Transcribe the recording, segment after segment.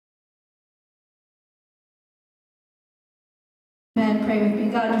Amen. Pray with me.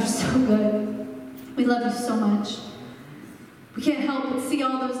 God, you're so good. We love you so much. We can't help but see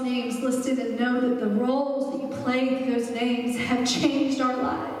all those names listed and know that the roles that you play through those names have changed our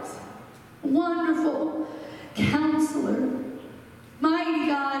lives. Wonderful Counselor, Mighty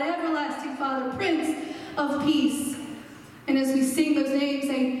God, Everlasting Father, Prince of Peace. And as we sing those names,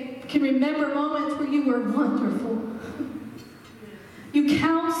 I can remember moments where you were wonderful. You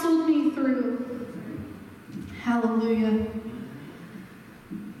counseled me through. Hallelujah.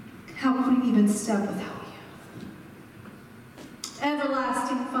 How could we even step without you?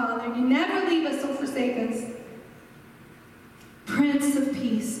 Everlasting Father, you never leave us or forsake us. Prince of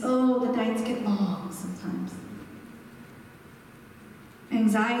Peace. Oh, the nights get long sometimes.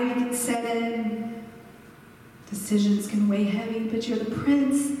 Anxiety can set in. Decisions can weigh heavy, but you're the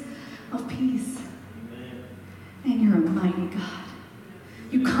Prince of Peace. Amen. And you're a mighty God.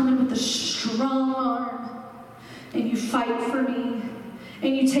 You come in with a strong arm, and you fight for me,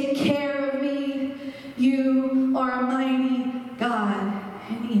 and you take care of me. You are a mighty God,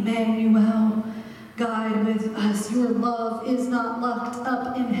 and Emmanuel, God with us. Your love is not locked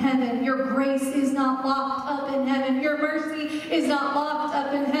up in heaven. Your grace is not locked up in heaven. Your mercy is not locked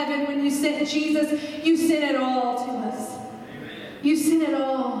up in heaven. When you sent Jesus, you sent it all to us. Amen. You sent it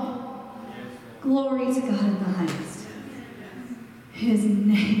all. Yes. Glory to God in the highest. His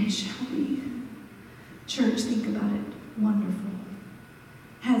name shall be. Church, think about it. Wonderful.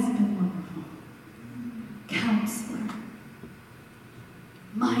 Has been wonderful. Counselor.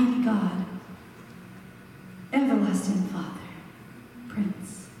 Mighty God. Everlasting Father.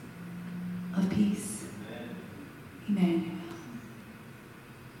 Prince of Peace. Emmanuel.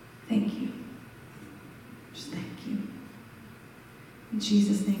 Thank you. Just thank you. In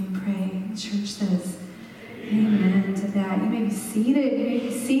Jesus' name we pray. The church says, amen to that. You may be seated. You may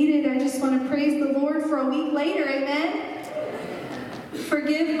be seated. I just want to praise the Lord for a week later. Amen.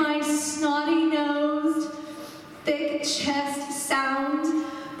 Forgive my snotty-nosed, thick chest sound,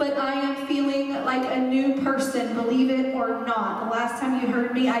 but I am feeling like a new person, believe it or not. The last time you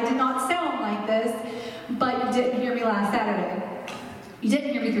heard me, I did not sound like this, but you didn't hear me last Saturday. You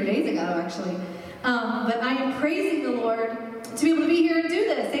didn't hear me 3 days ago, actually. But I am praising the Lord to be able to be here and do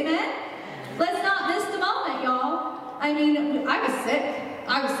this. Amen? Let's not miss the moment, y'all. I mean, I was sick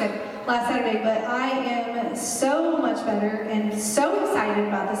last Saturday, but I am so much better and so excited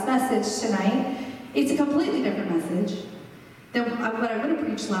about this message tonight. It's a completely different message than what I would have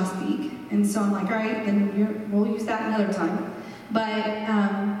preached last week. And so I'm like, all right, then we'll use that another time. But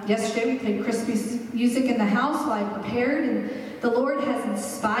yesterday we played Christmas music in the house while I prepared, and the Lord has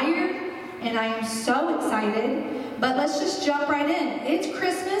inspired, and I am so excited. But let's just jump right in. It's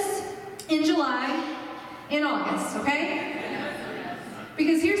Christmas in July, in August, okay?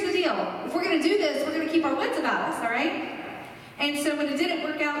 Because here's the deal. If we're going to do this, we're going to keep our wits about us, all right? And so when it didn't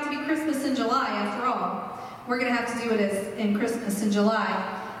work out to be Christmas in July, after all, we're going to have to do it as in Christmas in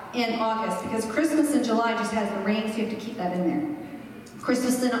July in August, because Christmas in July just has the rain, so you have to keep that in there.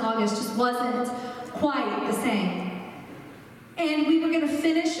 Christmas in August just wasn't quite the same. And we were going to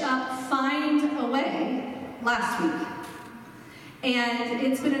finish up Find a Way last week. And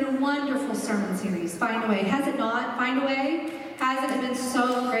it's been a wonderful sermon series, Find a Way. Has it not? Find a Way? Hasn't it been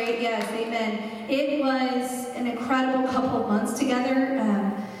so great? Yes, amen. It was an incredible couple of months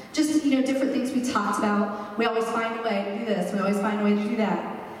together. Just, different things we talked about. We always find a way to do this. We always find a way to do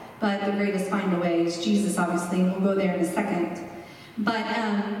that. But the greatest find a way is Jesus, obviously, and we'll go there in a second. But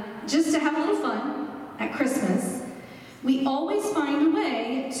just to have a little fun at Christmas, we always find a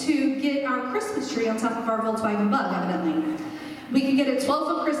way to get our Christmas tree on top of our Volkswagen Bug, evidently. We can get a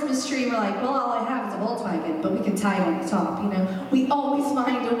 12-foot Christmas tree, and we're like, well, all I have is a Volkswagen, but we can tie it on the top, We always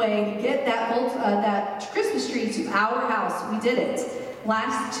find a way to get that Christmas tree to our house. We did it.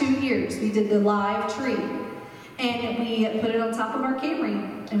 Last 2 years, we did the live tree. And we put it on top of our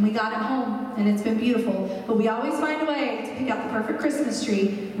Camry, and we got it home, and it's been beautiful. But we always find a way to pick out the perfect Christmas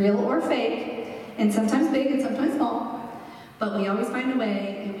tree, real or fake, and sometimes big and sometimes small. But we always find a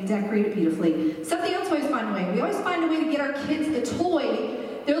way, and we decorate it beautifully. Something else we always find a way. We always find a way to get our kids the toy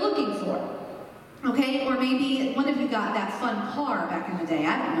they're looking for. Okay? Or maybe one of you got that fun car back in the day.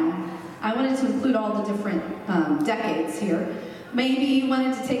 I don't know. I wanted to include all the different decades here. Maybe you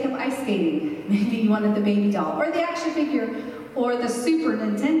wanted to take up ice skating. Maybe you wanted the baby doll, or the action figure, or the Super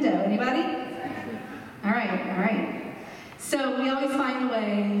Nintendo. Anybody? All right. So we always find a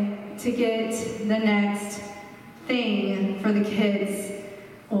way to get the next thing for the kids,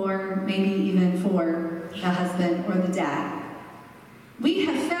 or maybe even for the husband or the dad. We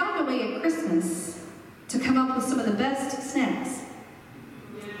have found a way at Christmas to come up with some of the best snacks.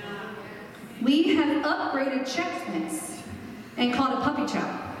 We have upgraded Chex Mix and called it puppy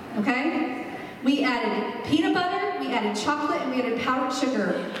chow, okay? We added peanut butter, we added chocolate, and we added powdered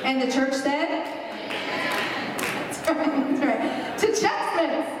sugar. And the church said, that's right. To Chex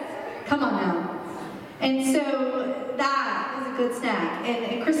Mix. Come on now. And so that is a good snack. And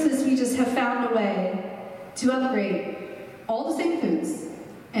at Christmas, we just have found a way to upgrade all the same foods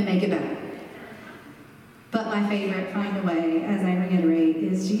and make it better. But my favorite find a way, as I reiterate,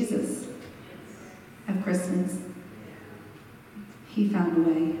 is Jesus of Christmas. He found a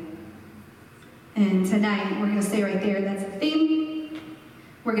way. And tonight, we're going to stay right there. That's the theme.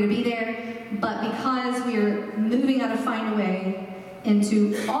 We're going to be there. But because we're moving out of Find a Way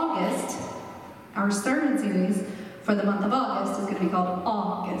into August, our sermon series for the month of August is going to be called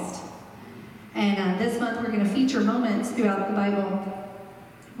August. And this month, we're going to feature moments throughout the Bible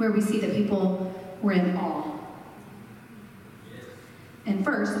where we see that people were in awe. And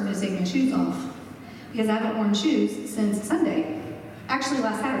first, I'm going to take my shoes off because I haven't worn shoes since Sunday. Actually,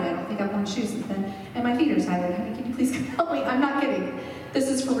 last Saturday, I don't think I've worn shoes since then. And my feet are tired. Honey, can you please come help me? I'm not kidding. This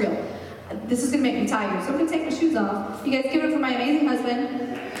is for real. This is going to make me tired. So I'm going to take my shoes off. You guys give it for my amazing husband.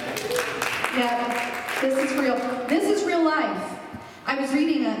 Yeah, this is real. This is real life. I was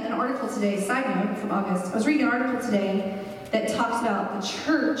reading an article today, side note from August. I was reading an article today that talks about the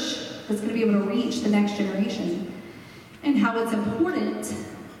church that's going to be able to reach the next generation and how it's important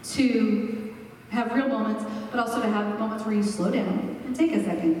to have real moments, but also to have moments where you slow down and take a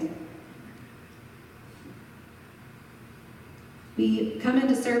second. We come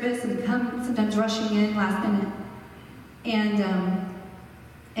into service and come sometimes rushing in last minute,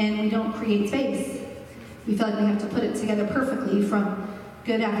 and we don't create space. We feel like we have to put it together perfectly from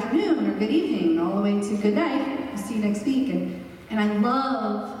good afternoon or good evening all the way to good night. We'll see you next week. And I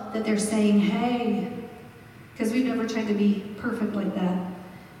love that they're saying, hey, because we've never tried to be perfect like that.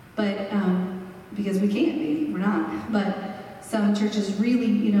 But because we can't be, we're not. But some churches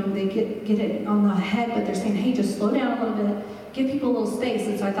really, they get it on the head, but they're saying, hey, just slow down a little bit, give people a little space.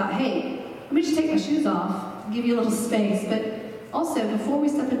 And so I thought, hey, let me just take my shoes off, give you a little space. But also, before we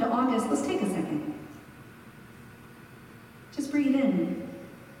step into August, let's take a second. Just breathe in.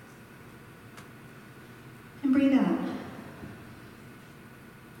 And breathe out.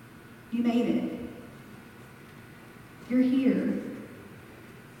 You made it. You're here.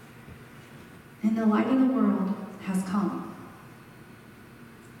 And the light of the world has come.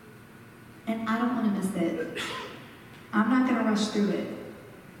 And I don't want to miss it. I'm not going to rush through it.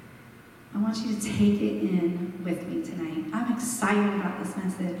 I want you to take it in with me tonight. I'm excited about this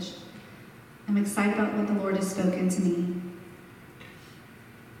message. I'm excited about what the Lord has spoken to me.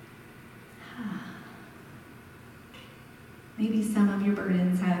 Maybe some of your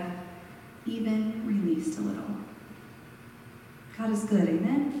burdens have even released a little. God is good,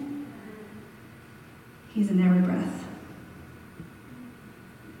 amen? He's in every breath.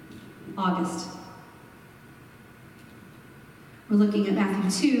 August. We're looking at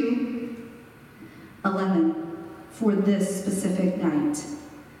Matthew 2:11 for this specific night.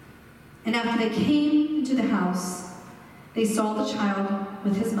 And after they came into the house, they saw the child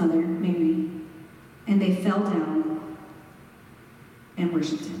with his mother, Mary, and they fell down and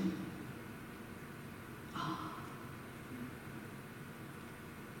worshipped him. Oh.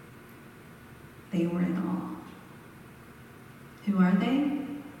 They were in awe. Who are they?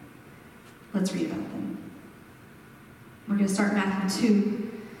 Let's read about them. We're going to start Matthew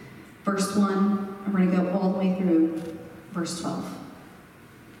 2, verse 1, and we're going to go all the way through verse 12.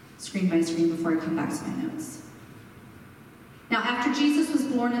 Screen by screen before I come back to my notes. Now, after Jesus was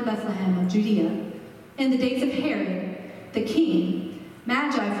born in Bethlehem of Judea, in the days of Herod the king,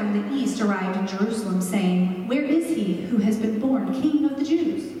 Magi from the east arrived in Jerusalem, saying, "Where is he who has been born King of the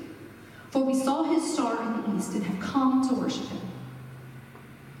Jews? For we saw his star in the east and have come to worship him."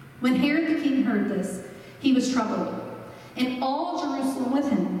 When Herod the king heard this, he was troubled, and all Jerusalem with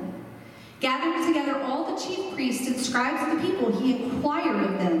him. Gathering together all the chief priests and scribes of the people, he inquired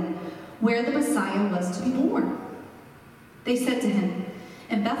of them where the Messiah was to be born. They said to him,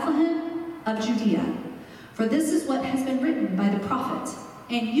 "In Bethlehem of Judea, for this is what has been written by the prophet.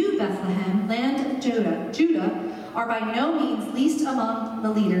 And you, Bethlehem, land of Judah, are by no means least among the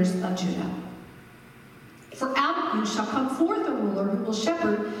leaders of Judah. For out of you shall come forth a ruler who will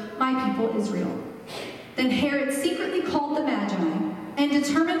shepherd my people Israel." Then Herod secretly called the Magi and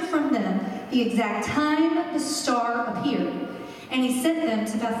determined from them the exact time the star appeared. And he sent them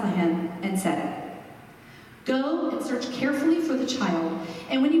to Bethlehem and said, "Go and search carefully for the child,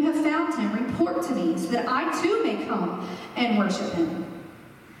 and when you have found him, report to me, so that I too may come and worship him."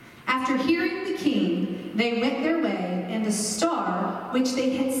 After hearing the king, they went their way, and the star, which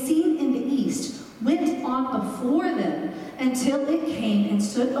they had seen in the east, went on before them until it came and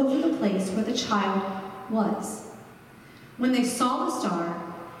stood over the place where the child was. When they saw the star,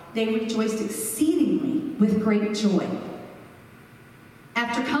 they rejoiced exceedingly with great joy.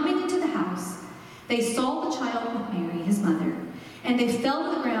 After coming into the house, they saw the child with Mary, his mother, and they fell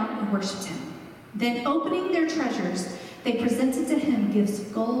to the ground and worshipped him. Then, opening their treasures, they presented to him gifts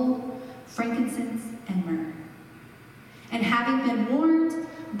of gold, frankincense, and myrrh. And having been warned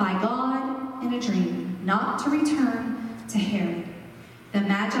by God in a dream not to return to Herod, the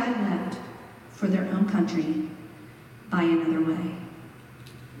Magi left for their own country by another way.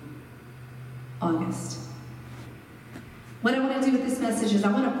 August. What I want to do with this message is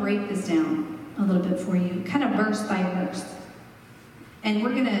I want to break this down a little bit for you, kind of verse by verse. And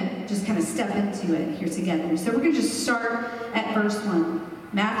we're going to just kind of step into it here together. So we're going to just start at verse 1.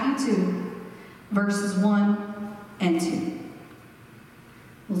 Matthew 2, verses 1 and 2.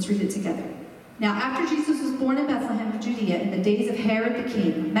 Let's read it together. Now, after Jesus was born in Bethlehem of Judea in the days of Herod the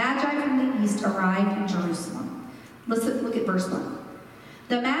king, Magi from the east arrived in Jerusalem. Let's look at verse 1.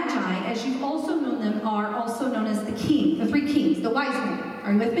 The Magi, as you've also known them, are also known as the king, the three kings, the wise men.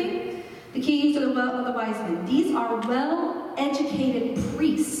 Are you with me? The kings are the wise men. These are well-educated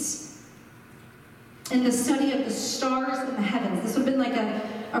priests in the study of the stars in the heavens. This would have been like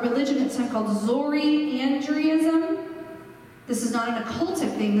a religion at the time called Zoroastrianism. This is not an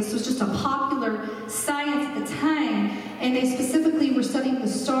occultic thing. This was just a popular science at the time. And they specifically were studying the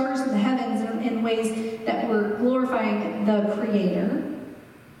stars in the heavens in ways that were glorifying the Creator.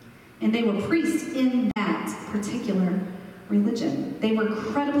 And they were priests in that particular religion. They were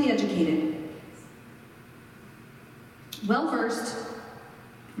incredibly educated, well-versed,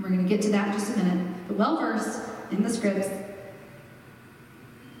 and we're going to get to that in just a minute, but well-versed in the scripts.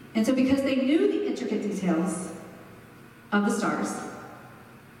 And so because they knew the intricate details of the stars,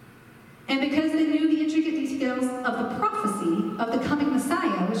 and because they knew the intricate details of the prophecy of the coming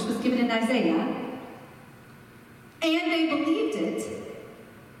Messiah, which was given in Isaiah, and they believed it,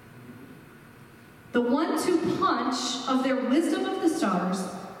 the one-two punch of their wisdom of the stars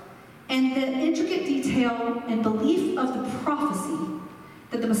and the intricate detail and belief of the prophecy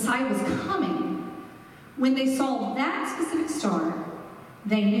that the Messiah was coming, when they saw that specific star,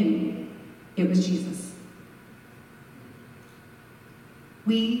 they knew it was Jesus.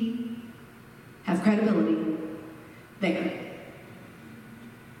 We have credibility there.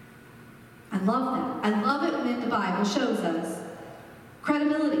 I love that. I love it when the Bible shows us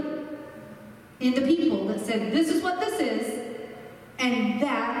credibility in the people that said, this is what this is, and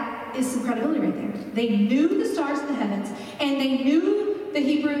that is some credibility right there. They knew the stars in the heavens, and they knew the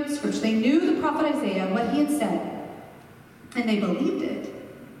Hebrew scripture. They knew the prophet Isaiah, what he had said, and they believed it.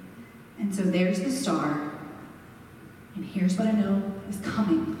 And so there's the star, and here's what I know is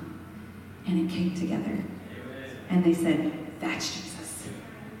coming. And it came together. And they said, that's Jesus.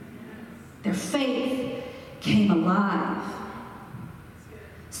 Their faith came alive.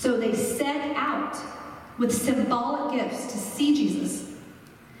 So they set out with symbolic gifts to see Jesus.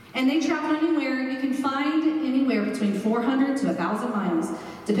 And they traveled anywhere. You can find anywhere between 400 to 1,000 miles,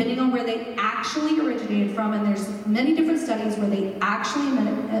 depending on where they actually originated from. And there's many different studies where they actually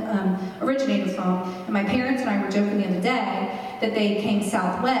originated from. And my parents and I were joking the other day that they came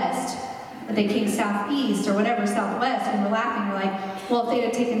southwest, that they came southeast, or whatever, southwest. And we're laughing. We're like, well, if they'd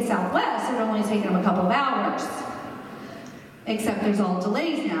have taken southwest, it would have only taken them a couple of hours. Except there's all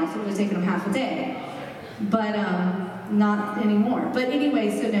delays now, so it would have taken them half a day. But not anymore. But anyway,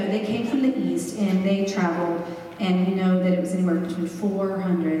 so no, they came from the east, and they traveled, and we know that it was anywhere between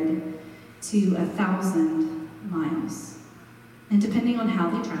 400 to 1,000 miles. And depending on how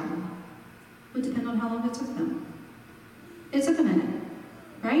they traveled, would depend on how long it took them. It took a minute,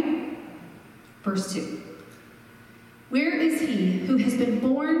 right? Verse 2. Where is he who has been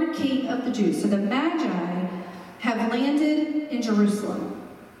born King of the Jews? So the Magi have landed in Jerusalem.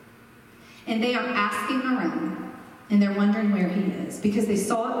 And they are asking around, and they're wondering where he is, because they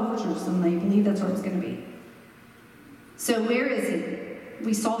saw it over Jerusalem. They believe that's where it's going to be. So where is he?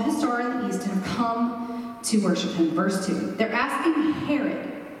 We saw his star in the east and have come to worship him. Verse 2. They're asking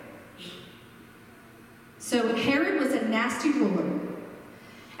Herod. So Herod was a nasty ruler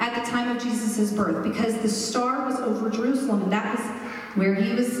at the time of Jesus' birth, because the star was over Jerusalem, and that was where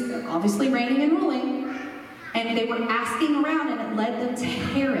he was obviously reigning and ruling. And they were asking around, and it led them to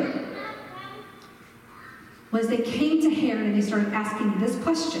Herod. Was they came to Herod and they started asking this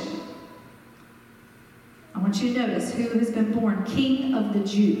question. I want you to notice who has been born King of the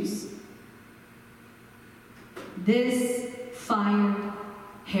Jews. This fired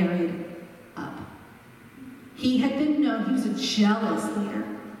Herod up. He had been known, he was a jealous leader.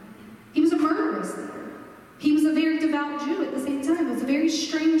 He was a murderous leader. He was a very devout Jew at the same time. It was a very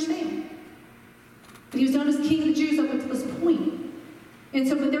strange thing. But he was known as King of the Jews up until this point. And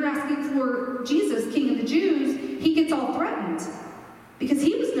so when they're asking for Jesus, King of the Jews, he gets all threatened because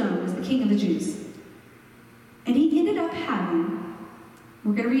he was known as the King of the Jews. And he ended up having,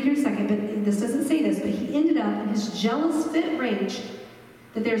 we're going to read here in a second, but this doesn't say this, but he ended up in his jealous fit rage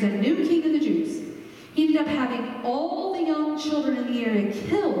that there's a new King of the Jews. He ended up having all the young children in the area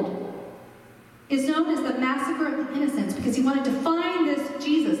killed. It's known as the Massacre of the Innocents because he wanted to find this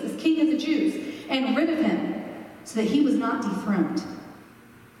Jesus, this King of the Jews, and rid of him so that he was not dethroned.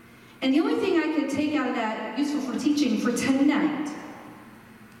 And the only thing I could take out of that, useful for teaching for tonight,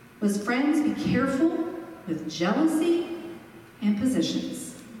 was, friends, be careful with jealousy and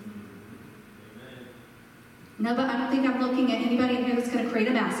positions. No, but I don't think I'm looking at anybody in here that's going to create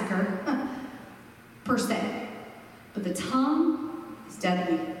a massacre, per se. But the tongue is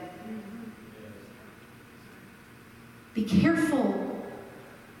deadly. Be careful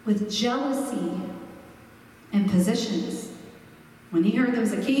with jealousy and positions. When he heard there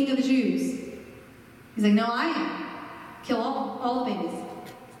was a king of the Jews, he's like, no, I am. Kill all the babies.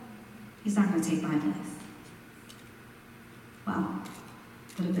 He's not going to take my place. Wow.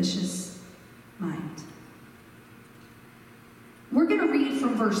 What a vicious mind. We're going to read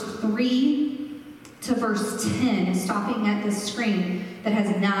from verse 3 to verse 10, stopping at this screen that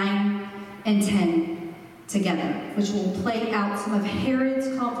has 9 and 10 together, which will play out some of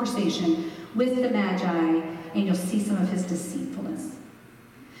Herod's conversation with the Magi, and you'll see some of his deceitfulness.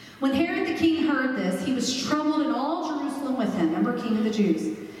 When Herod the king heard this, he was troubled, and all Jerusalem with him. Remember, King of the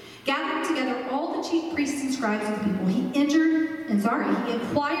Jews. Gathering together all the chief priests and scribes of the people, he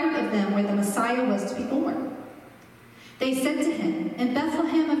inquired of them where the Messiah was to be born. They said to him, in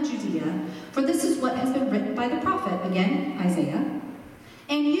Bethlehem of Judea, for this is what has been written by the prophet, again, Isaiah.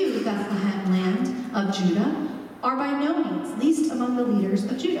 And you, Bethlehem, land of Judah, are by no means least among the leaders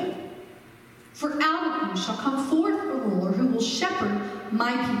of Judah. For out of you shall come forth a ruler who will shepherd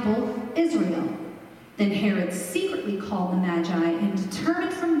my people Israel. Then Herod secretly called the Magi and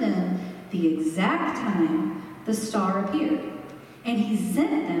determined from them the exact time the star appeared. And he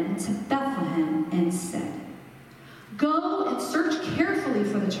sent them to Bethlehem and said, go and search carefully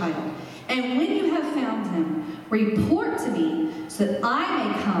for the child, and when you have found him, report to me so that I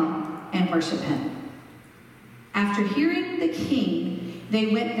may come and worship him. After hearing the king, they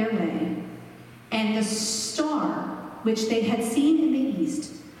went their way, and the star which they had seen in the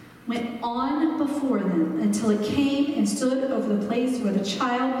east went on before them until it came and stood over the place where the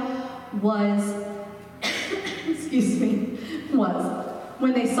child was. was.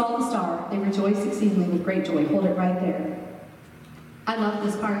 When they saw the star, they rejoiced exceedingly with great joy. Hold it right there. I love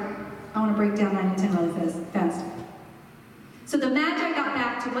this part. I want to break down 9 and 10 really fast. So the Magi got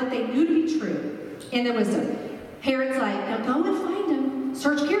back to what they knew to be true in their wisdom. Herod's like, now go and find him.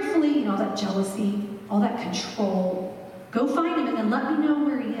 Search carefully. All that jealousy, all that control. Go find him and then let me know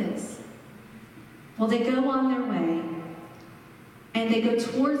where he is. Well, they go on their way. And they go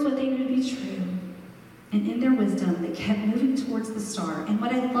towards what they knew to be true. And in their wisdom, they kept moving towards the star. And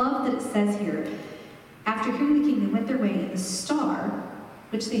what I love that it says here, after hearing the king, they went their way, and the star,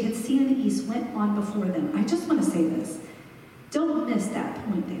 which they had seen in the east, went on before them. I just want to say this. Don't miss that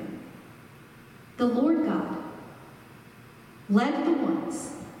point there. The Lord God led the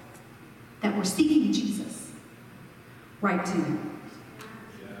ones that were seeking Jesus right to him.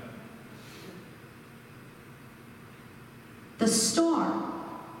 The star,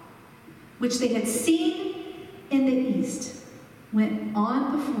 which they had seen in the east, went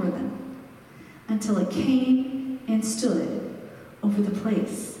on before them until it came and stood over the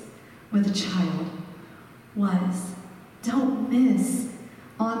place where the child was. Don't miss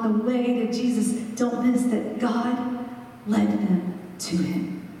on the way to Jesus. Don't miss that God led them to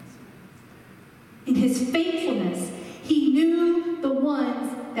him. In his faithfulness, he knew the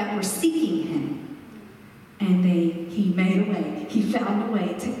ones that were seeking him. And he made a way. He found a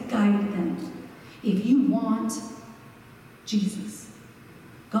way to guide them. If you want Jesus,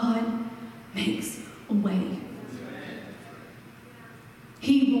 God makes a way.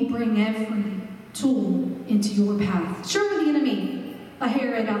 He will bring every tool into your path. Sure, the enemy, a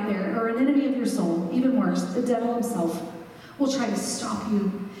Herod out there, or an enemy of your soul, even worse, the devil himself, will try to stop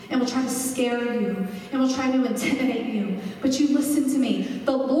you, and will try to scare you, and will try to intimidate you. But you listen to me.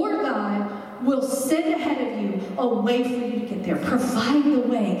 The Lord God will send ahead of you a way for you to get there. Provide the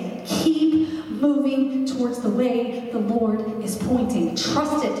way. Keep moving towards the way the Lord is pointing.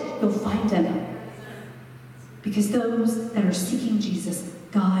 Trust it. You'll find him. Because those that are seeking Jesus,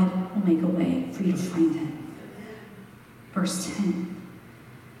 God will make a way for you to find him. Verse 10.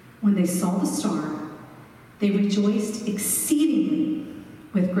 When they saw the star, they rejoiced exceedingly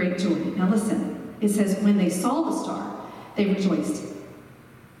with great joy. Now listen, it says, when they saw the star, they rejoiced.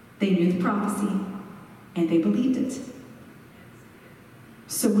 They knew the prophecy, and they believed it.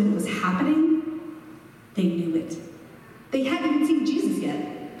 So when it was happening, they knew it. They hadn't even seen Jesus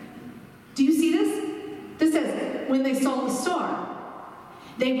yet. Do you see this? This says, when they saw the star,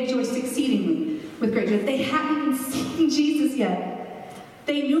 they rejoiced exceedingly with great joy. They hadn't even seen Jesus yet.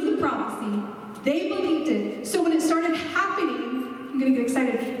 They knew the prophecy. They believed it. So when it started happening, I'm going to get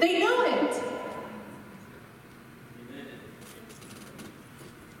excited. They knew it.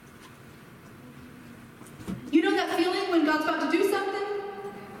 You know that feeling when God's about to do something?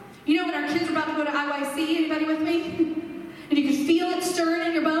 You know when our kids are about to go to IYC? Anybody with me? And you could feel it stirring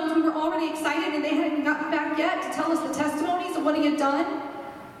in your bones. We were already excited and they hadn't gotten back yet to tell us the testimonies of what he had done.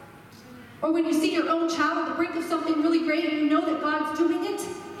 Or when you see your own child at the brink of something really great and you know that God's doing it,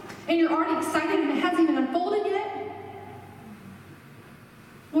 and you're already excited and it hasn't even unfolded yet.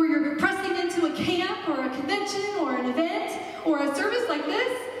 Or you're pressing into a camp or a convention or an event or a service like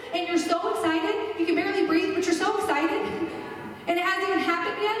this, and you're so excited, you can barely breathe, but you're so excited, and it hasn't even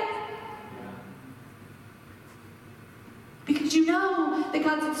happened yet. Because you know that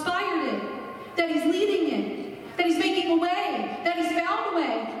God's inspired it, that he's leading it, that he's making a way, that he's found a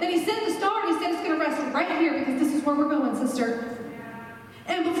way, that he sent the star and he said it's going to rest right here because this is where we're going, sister.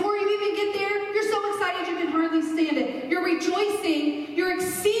 And before you even get there, you're so excited you can hardly stand it. You're rejoicing. You're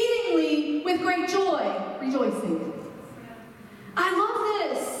exceedingly with great joy rejoicing. I love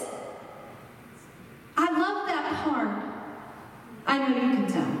this. I love that part. I know you can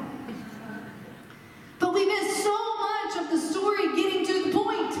tell. But we miss so much of the story getting to the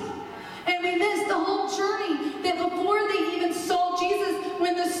point. And we miss the whole journey that before they even saw Jesus,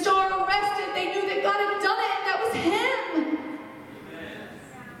 when the star rested, they knew that God had done it, and that was him.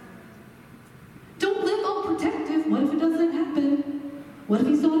 Don't live all protective. What if it doesn't happen? What if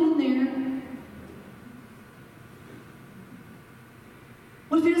he's not in there?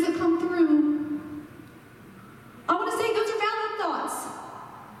 What if he doesn't come through? I want to say those are valid thoughts.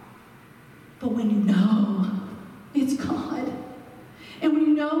 But when you know it's God, and when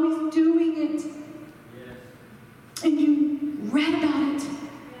you know he's doing it, and you read about it,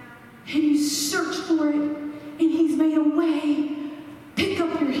 and you search for it, and he's made a way, pick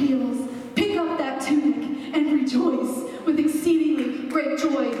up your heels, pick up that tunic, and rejoice with exceedingly great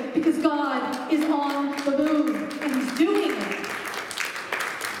joy, because God is on the move, and he's doing it.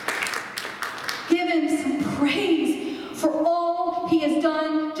 Give him some praise for all he has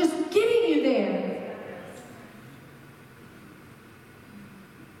done, just getting you there.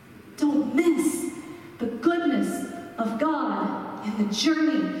 Don't miss the goodness of God in the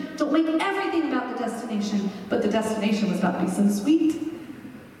journey. Don't make everything about the destination, but the destination was about to be so sweet.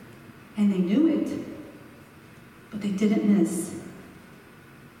 And they knew it, but they didn't miss.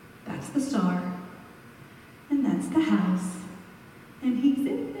 That's the star, and that's the house, and he's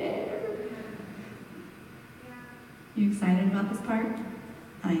in there. You excited about this part?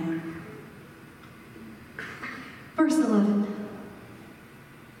 I am. Verse 11.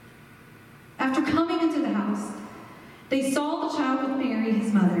 After coming into the house, they saw the child with Mary,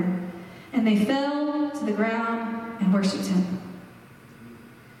 his mother, and they fell to the ground and worshipped him.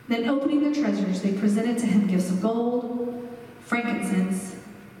 Then opening their treasures, they presented to him gifts of gold, frankincense,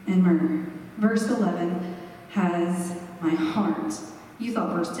 and myrrh. Verse 11 has my heart. You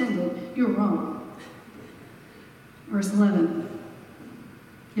thought verse 10 did. You were wrong. Verse 11.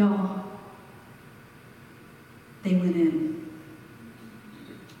 Y'all, they went in.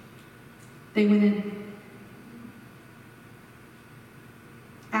 They went in.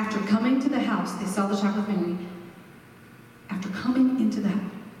 After coming to the house, they saw the child with Mary. After coming into the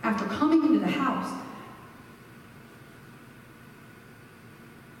house,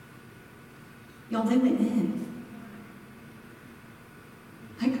 y'all, they went in.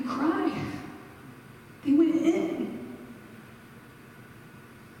 I could cry. They went in.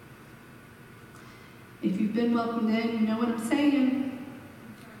 If you've been welcomed in, you know what I'm saying.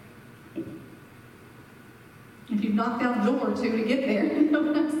 If you've knocked down a door or two to get there, you know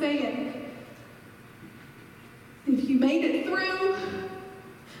what I'm saying. If you made it through,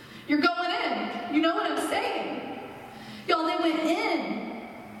 you're going in. You know what I'm saying. Y'all, they went in.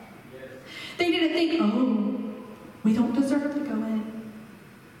 They didn't think, oh, we don't deserve to go in.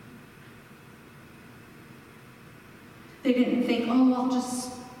 They didn't think, oh, I'll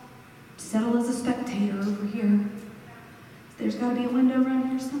just settle as a spectator over here. There's got to be a window around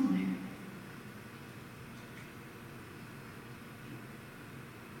here somewhere.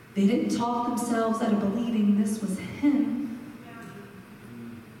 They didn't talk themselves out of believing this was him.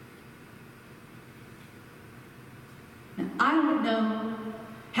 I don't know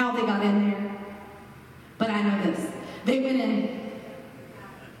how they got in there, but I know this. They went in.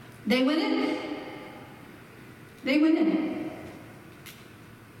 They went in. They went in.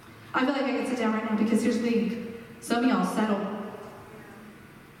 I feel like I can sit down right now because here's the thing. Some of y'all settled.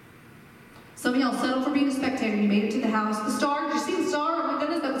 Some of y'all settled for being a spectator. You made it to the house. The star, did you see the star? Oh my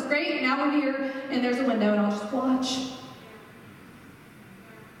goodness, that was great. And now we're here, and there's a window, and I'll just watch.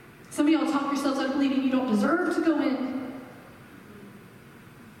 Some of y'all talk yourselves out of believing you don't deserve to go in.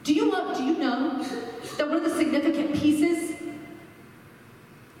 Do you know that one of the significant pieces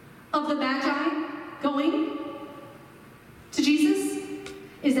of the Magi going to Jesus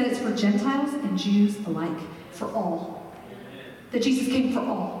is that it's for Gentiles and Jews alike, for all. That Jesus came for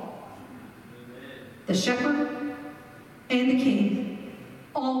all. The shepherd and the king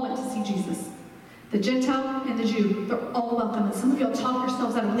all went to see Jesus. The Gentile and the Jew, they're all welcome. And some of y'all talk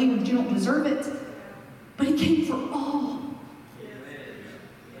yourselves out of believing that you don't deserve it. But he came for all.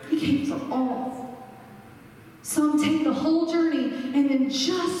 He came for all. Some take the whole journey, and then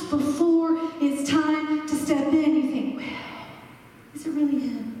just before it's time to step in, you think, well, is it really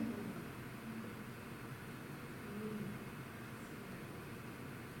him?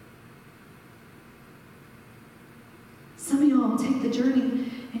 Some of y'all take the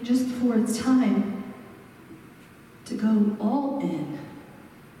journey, and just before it's time to go all in,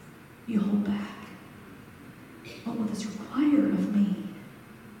 you hold back. What will this require of me?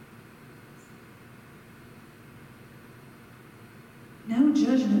 No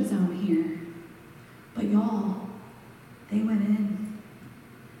judgment zone here. But y'all, they went in.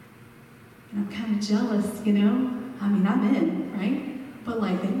 And I'm kind of jealous, you know? I mean, I'm in, right? But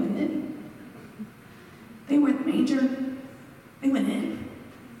like, they went in. They were in the manger. They went in.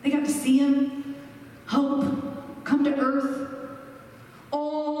 They got to see him. Hope come to earth.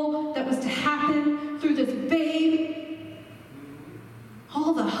 All that was to happen through this babe.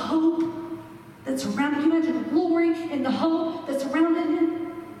 All the hope that surrounded him. Imagine the glory and the hope that surrounded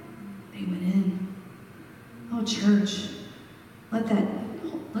him. They went in. Oh, church,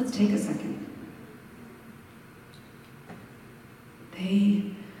 let's take a second.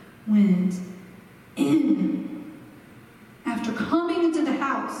 They went in. After coming into the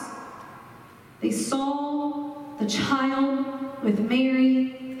house, they saw the child with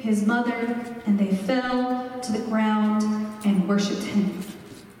Mary, his mother, and they fell to the ground and worshiped him.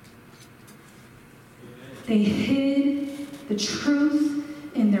 They hid the truth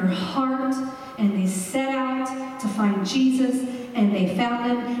in their heart, and they set out to find Jesus, and they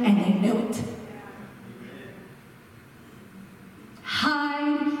found him, and they knew it.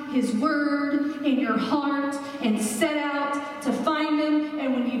 Hide his word in your heart and set out to find him,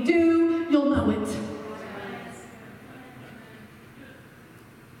 and when you do, you'll know it.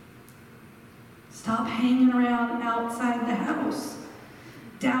 Stop hanging around outside the house,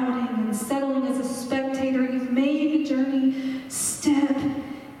 doubting and settling as a spectator. You've made the journey. Step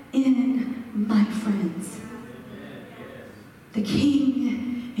in, my friends. The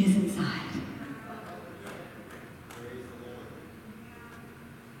King is inside.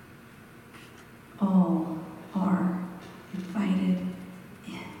 All are invited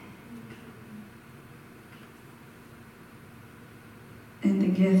in. And the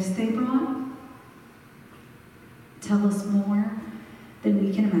gifts they brought tell us more than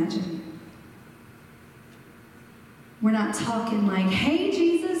we can imagine. We're not talking like, hey,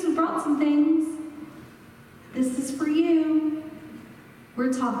 Jesus, we brought some things. This is for you.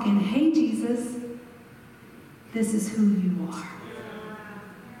 We're talking, hey, Jesus, this is who you are.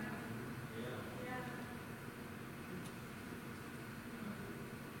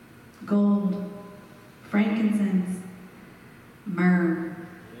 Gold, frankincense, myrrh,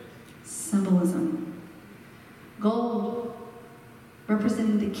 symbolism. Gold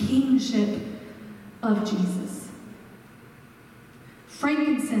representing the kingship of Jesus.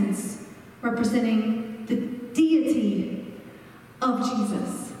 Frankincense representing the deity of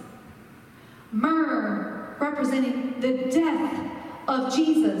Jesus. Myrrh representing the death of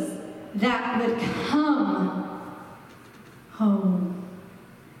Jesus that would come. Oh,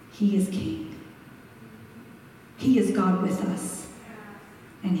 he is King. He is God with us.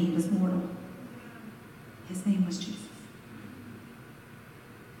 And he was mortal. His name was Jesus.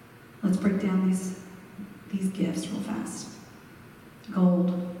 Let's break down these gifts real fast.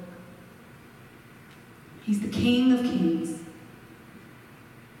 Gold. He's the King of Kings.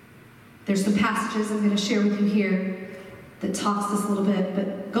 There's some passages I'm going to share with you here that talks this a little bit,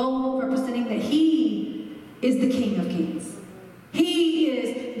 but gold representing that he is the King of Kings. He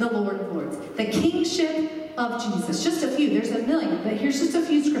is the Lord of Lords. The kingship of Jesus. Just a few. There's a million, but here's just a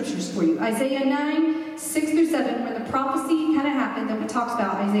few scriptures for you. for you. Isaiah 9, 6 through 7, where the prophecy kind of happened that we talked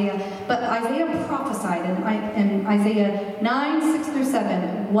about Isaiah. But Isaiah prophesied in Isaiah 9, 6 through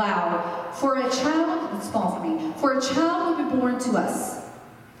 7. Wow. For a child, it's small for me. For a child will be born to us.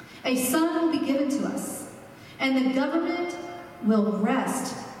 A son will be given to us. And the government will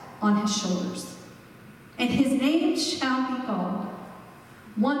rest on his shoulders. And his name shall be called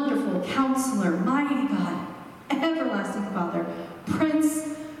Wonderful Counselor, Mighty God, Everlasting Father,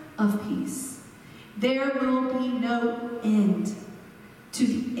 Prince of Peace. There will be no end to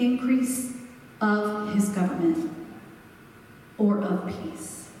the increase of his government or of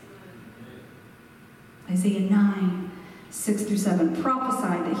peace. Isaiah 9, 6 through 7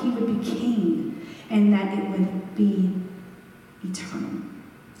 prophesied that he would be king and that it would be eternal.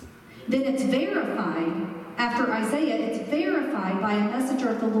 Then it's verified, after Isaiah, it's verified by a messenger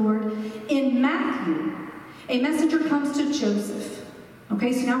of the Lord in Matthew. A messenger comes to Joseph.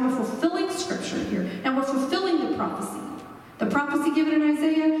 Okay, so now we're fulfilling scripture here. Now we're fulfilling the prophecy. The prophecy given in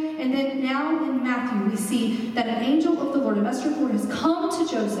Isaiah, and then now in Matthew, we see that an angel of the Lord, a messenger of the Lord, has come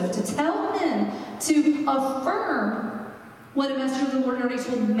to Joseph to tell him to affirm what a messenger of the Lord already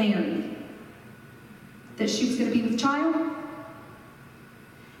told Mary, that she was going to be with child.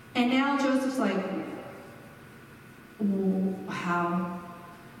 And now Joseph's like, well, how?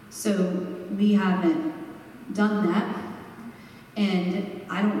 So we haven't done that, and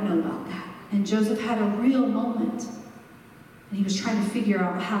I don't know about that. And Joseph had a real moment, and he was trying to figure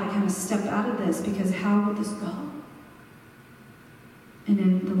out how to kind of step out of this, because how would this go? And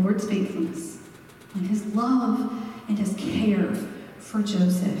in the Lord's faithfulness, and his love and his care for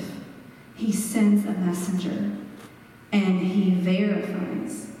Joseph, he sends a messenger, and he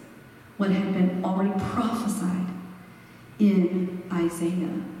verifies what had been already prophesied in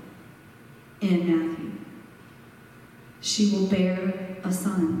Isaiah, in Matthew. She will bear a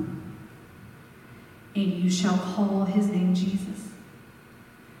son, and you shall call his name Jesus,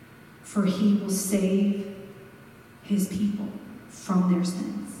 for he will save his people from their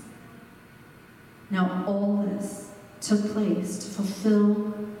sins. Now all this took place to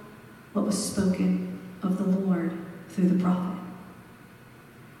fulfill what was spoken of the Lord through the prophet.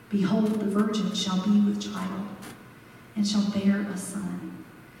 Behold, the virgin shall be with child, and shall bear a son,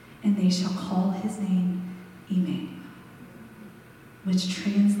 and they shall call his name Emmanuel, which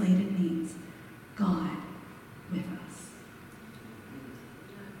translated means God with us.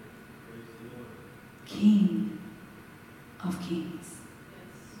 King of kings.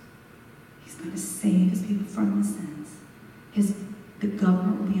 He's going to save his people from the sins. The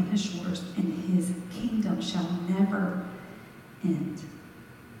government will be on his shoulders, and his kingdom shall never end.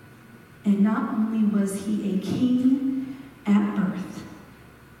 And not only was he a king at birth,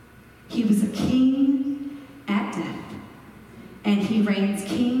 he was a king at death, and he reigns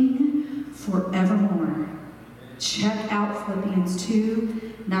king forevermore. Check out Philippians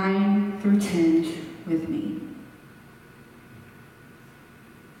 2, 9 through 10 with me.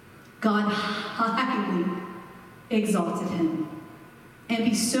 God highly exalted him and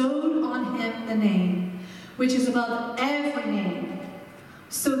bestowed on him the name which is above every name,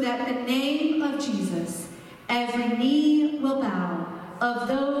 so that the name of Jesus every knee will bow, of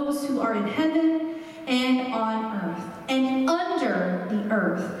those who are in heaven and on earth and under the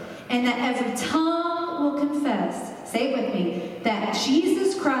earth, and that every tongue will confess, say it with me, that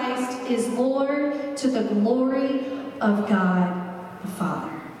Jesus Christ is Lord, to the glory of God the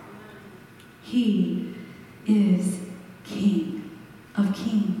Father. He is King of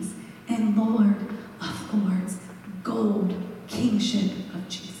kings and Lord of lords. Gold kingship of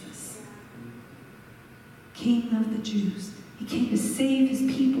Jesus. King of the Jews. He came to save his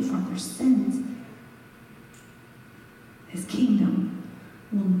people from their sins. His kingdom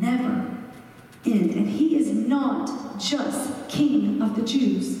will never end. And he is not just King of the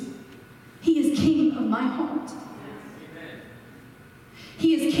Jews. He is King of my heart.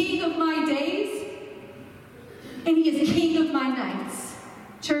 He is King of my days, and he is King of my nights.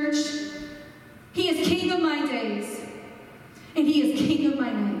 Church, he is King of my days, and he is King of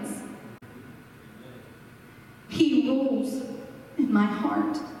my nights. He rules in my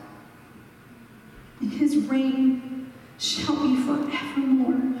heart, and his reign shall be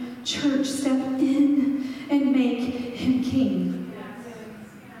forevermore. Church, step in and make him king.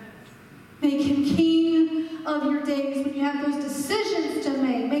 Make him king of your days. When you have those decisions to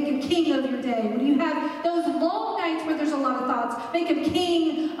make him king of your day. When you have those long nights where there's a lot of thoughts, make him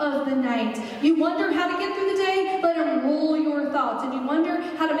king of the night. You wonder how to get through the day? Let him rule your thoughts. And you wonder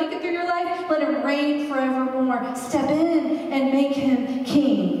how to make it through your life? Let him reign forevermore. Step in and make him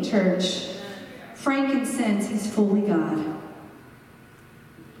king, church. Frankincense, he's fully God.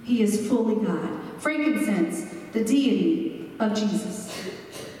 He is fully God. Frankincense, the deity of Jesus.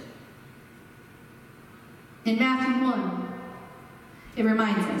 In Matthew 1, it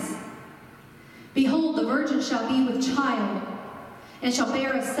reminds us, behold, the virgin shall be with child, and shall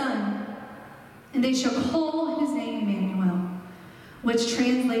bear a son, and they shall call his name Emmanuel, which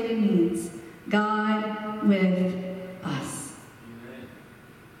translated means God with us. Amen.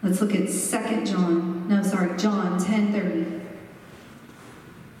 Let's look at John 10:30.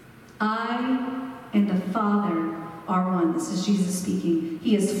 I and the Father are one. This is Jesus speaking.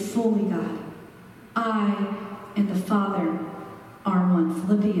 He is fully God. I and the Father are one.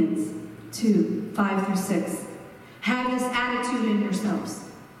 Philippians 2:5-6. Have this attitude in yourselves,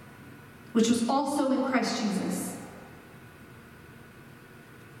 which was also in Christ Jesus,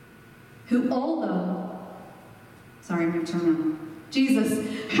 who although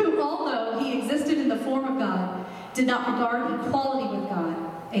he existed in the form of God, did not regard equality with God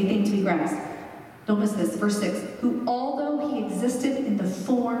a thing to be grasped. Don't miss this, verse 6. Who although he existed in the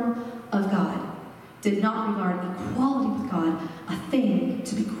form of God, did not regard equality with God a thing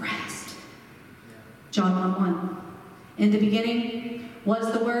to be grasped. John 1:1. In the beginning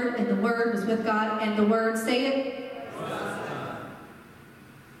was the Word, and the Word was with God, and the Word, say it.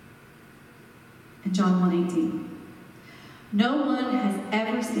 And John 1:18. No one has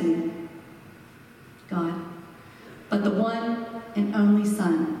ever seen God, but the one and only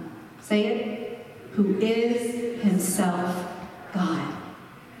Son, say it, who is himself God.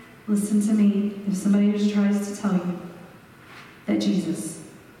 Listen to me. If somebody just tries to tell you that Jesus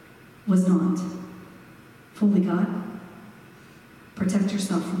was not fully God, protect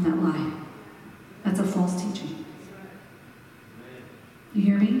yourself from that lie. That's a false teaching. You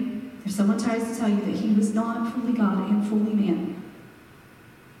hear me? If someone tries to tell you that he was not fully God and fully man,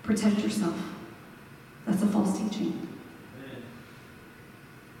 protect yourself. That's a false teaching.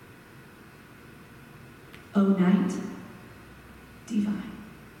 O night divine.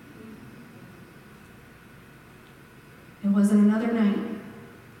 It wasn't another night,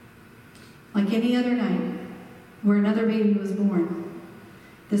 like any other night, where another baby was born.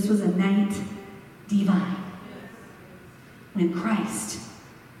 This was a night divine, when Christ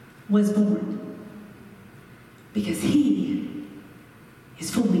was born, because he is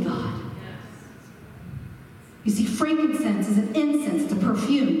fully God. You see, frankincense is an incense to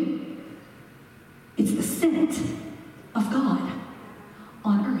perfume. It's the scent of God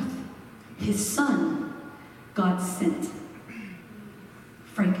on earth. His Son, God sent.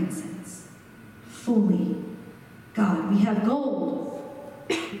 Frankincense, fully God. We have gold,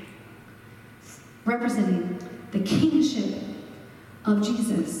 representing the kingship of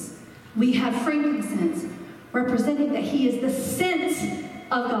Jesus. We have frankincense, representing that he is the scent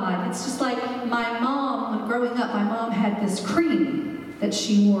of God. It's just like my mom, when growing up, my mom had this cream that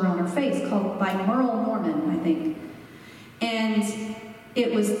she wore on her face called by Merle Norman, I think. And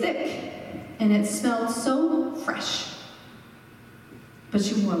it was thick, and it smelled so fresh. But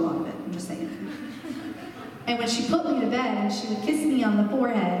she wore a lot of it, I'm just saying. And when she put me to bed, and she would kiss me on the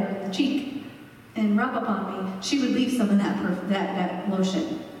forehead or the cheek and rub upon me, she would leave some of that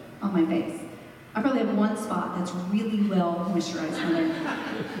lotion on my face. I probably have one spot that's really well moisturized, Mother.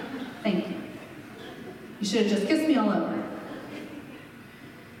 Thank you. You should have just kissed me all over.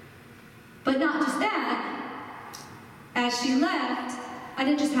 But not just that. As she left, I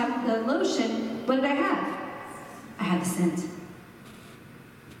didn't just have the lotion. What did I have? I had the scent.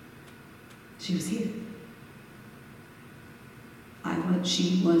 She was here.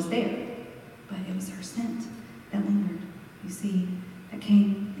 She was there. But it was her scent that lingered. You see, that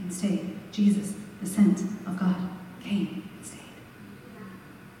came and stayed. Jesus, the scent of God, came and stayed.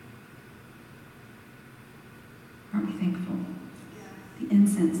 Aren't we thankful? The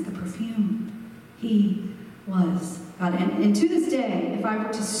incense, the perfume, he was God. And to this day, if I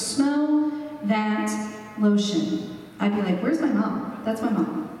were to smell that lotion, I'd be like, where's my mom? That's my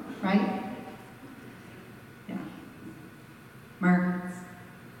mom, right? Yeah. Myrrh.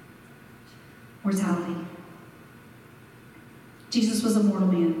 Mortality. Jesus was a mortal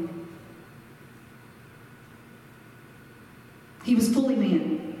man. He was fully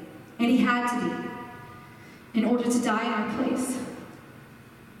man, and he had to be, in order to die in our place,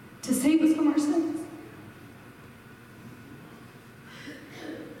 to save us from our sins.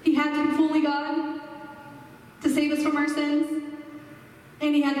 He had to be fully God to save us from our sins,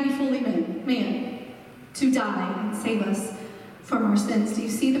 and he had to be fully man to die and save us from our sins. Do you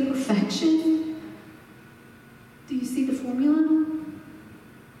see the perfection? Do you see the formula?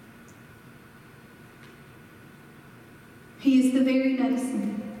 He is the very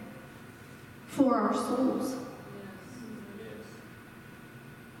medicine for our souls.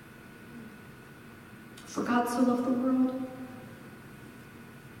 For God so loved the world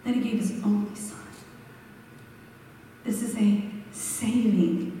that he gave his only Son. This is a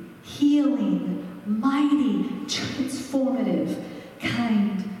saving, healing, mighty, transformative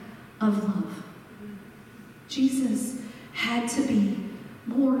kind of love. Jesus had to be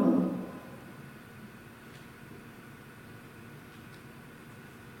mortal.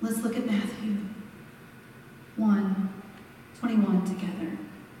 Let's look at Matthew 1:21 together.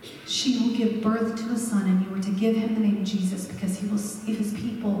 She will give birth to a son, and you are to give him the name Jesus, because he will save his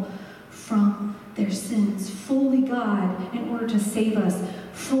people from their sins. Fully God in order to save us,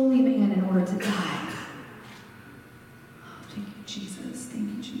 fully man in order to die. Oh, thank you, Jesus.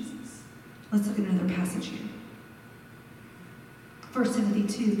 Thank you, Jesus. Let's look at another passage here. 1 Timothy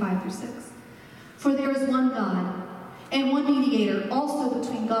 2:5-6. For there is one God, and one mediator also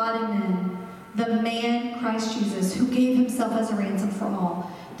between God and men, the man Christ Jesus, who gave himself as a ransom for all,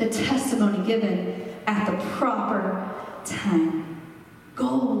 the testimony given at the proper time.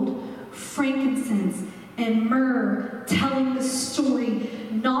 Gold, frankincense, and myrrh, telling the story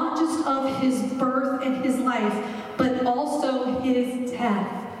not just of his birth and his life, but also his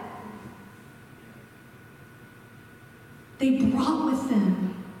death. They brought with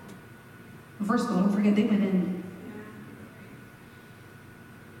them, first of all, don't forget they went in.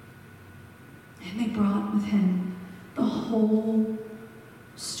 And they brought with him the whole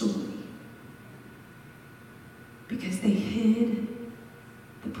story. Because they hid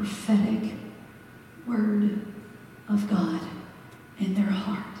the prophetic word of God in their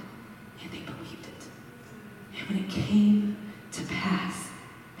heart. And they believed it. And when it came to pass,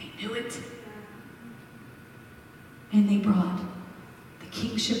 they knew it. And they brought the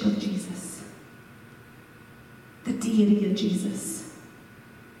kingship of Jesus, the deity of Jesus,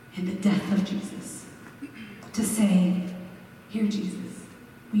 and the death of Jesus, to say, here, Jesus,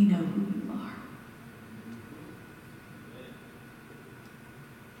 we know who you are.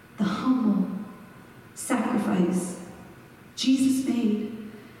 The humble sacrifice Jesus made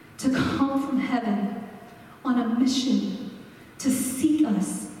to come from heaven on a mission to seek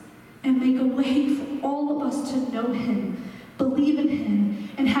us and make a way for all of us to know him, believe in him,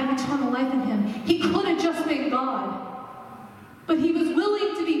 and have eternal life in him. He could have just been God, but he was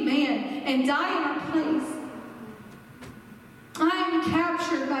willing to be man and die in our place. I am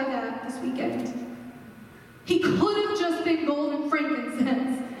captured by that this weekend. He could have just been gold and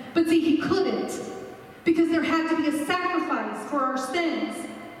frankincense, but see, he couldn't, because there had to be a sacrifice for our sins.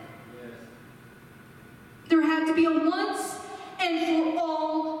 There had to be a once and for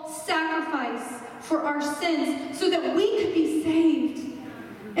all sacrifice for our sins so that we could be saved.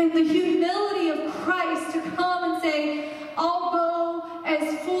 And the humility of Christ to come and say, I'll go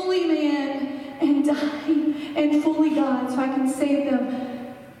as fully man and die and fully God so I can save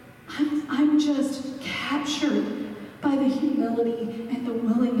them. I'm just captured by the humility and the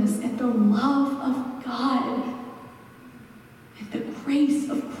willingness and the love of God and the grace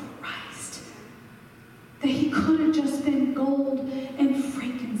of Christ, that he could have just been gold and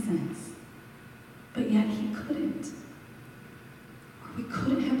frankincense, but yet he couldn't. Or we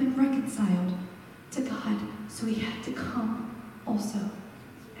couldn't have been reconciled to God, so he had to come also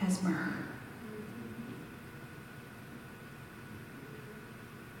as myrrh.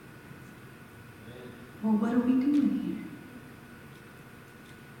 Well, what are we doing here?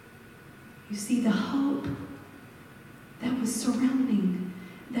 You see, the hope that was surrounding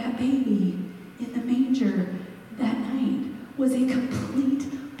that baby in the manger that night was a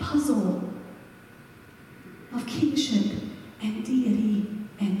complete puzzle of kingship and deity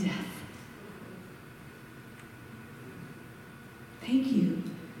and death. Thank you,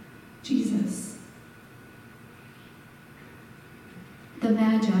 Jesus. The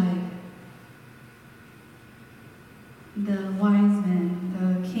Magi, the wise men,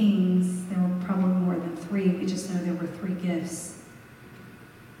 the kings, there were probably more than three. We just know there were three gifts.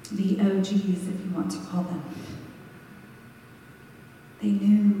 The OGs, if you want to call them. They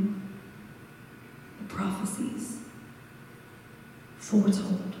knew the prophecies,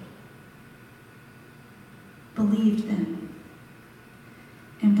 foretold, believed them,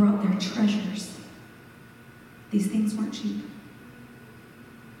 and brought their treasures. These things weren't cheap.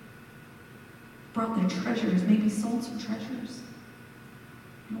 Brought their treasures, maybe sold some treasures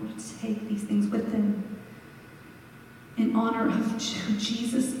in order to take these things with them in honor of who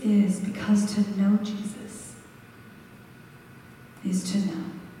Jesus is, because to know Jesus is to know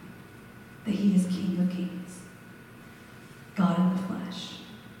that he is King of Kings, God in the flesh,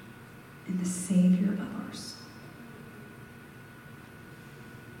 and the Savior of our soul.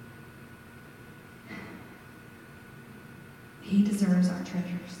 He deserves our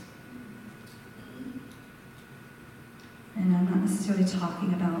treasures. necessarily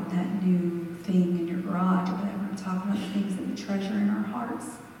talking about that new thing in your garage or whatever. I'm talking about the things that we treasure in our hearts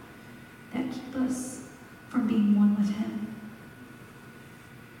that keep us from being one with Him.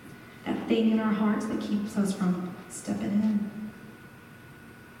 That thing in our hearts that keeps us from stepping in.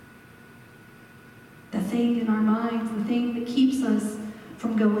 The thing in our minds, the thing that keeps us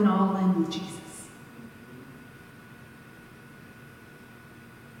from going all in with Jesus.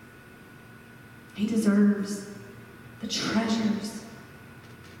 He deserves the treasures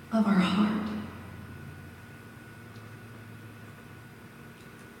of our heart.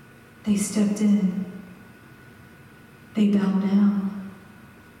 They stepped in, they bowed down,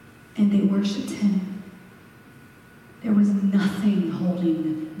 and they worshiped Him. There was nothing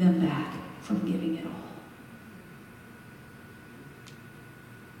holding them back from giving it all.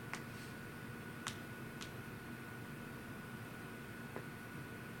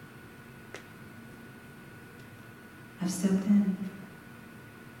 I've stepped in.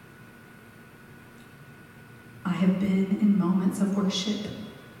 I have been in moments of worship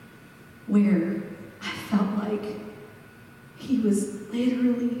where I felt like He was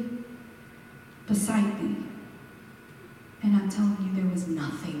literally beside me. And I'm telling you, there was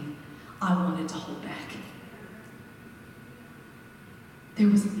nothing I wanted to hold back. There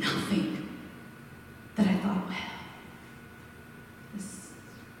was nothing that I thought, wow, this is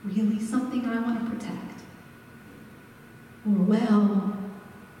really something I want to protect. Or, well,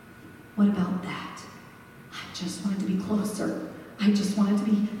 what about that? I just wanted to be closer. I just wanted to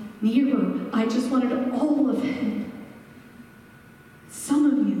be nearer. I just wanted all of Him. Some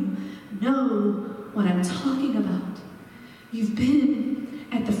of you know what I'm talking about. You've been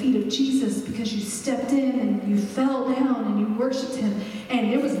at the feet of Jesus because you stepped in and you fell down and you worshiped Him,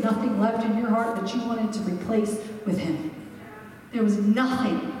 and there was nothing left in your heart that you wanted to replace with Him. There was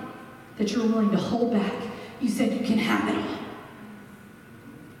nothing that you were willing to hold back. You said you can have it all.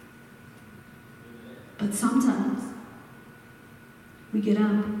 But sometimes we get up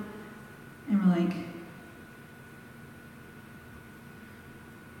and we're like,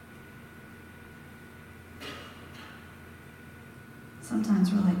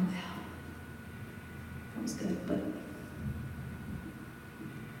 sometimes we're like, wow, that was good, but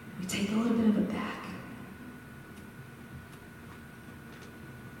we take a little bit of it back.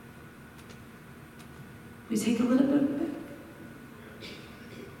 We take a little bit of it back.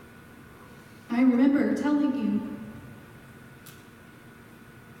 I remember telling you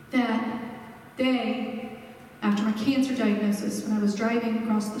that day after my cancer diagnosis, when I was driving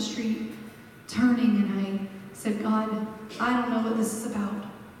across the street, turning, and I said, God, I don't know what this is about,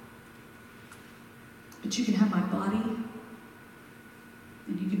 but you can have my body,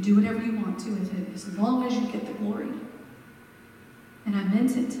 and you can do whatever you want to with it, as long as you get the glory. And I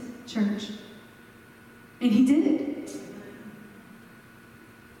meant it, church. And He did.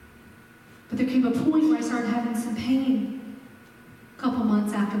 But there came a point where I started having some pain a couple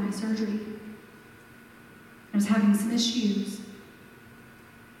months after my surgery. I was having some issues.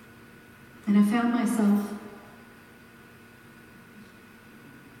 And I found myself,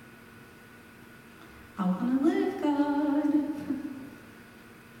 I want to live, God.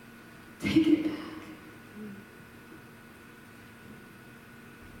 Take it back.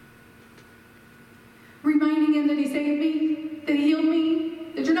 Reminding Him that He saved me, that He healed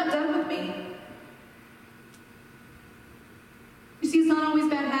me, that you're not done with me. You see, it's not always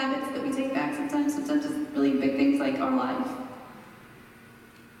bad habits that we take back sometimes. Sometimes it's really big things like our life,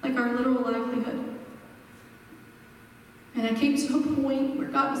 like our literal livelihood. And I came to a point where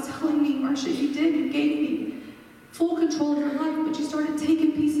God was telling me, Marcia, you did, you gave me full control of your life, but you started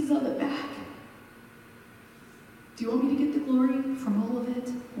taking pieces of it back. Do you want me to get the glory from all of it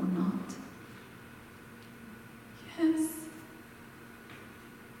or not? Yes.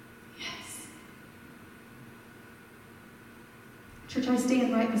 Yes. Church, I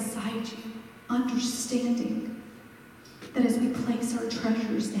stand right beside you, understanding that as we place our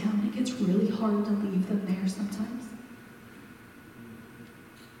treasures down, it gets really hard to leave them there sometimes.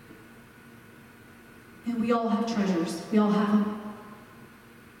 And we all have treasures. We all have them.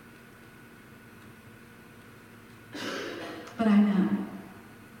 But I know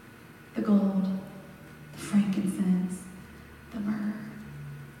the gold, the frankincense, the myrrh,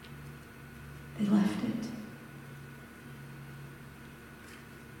 they left it.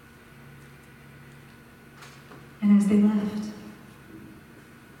 And as they left,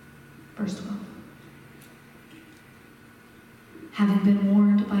 verse 12, having been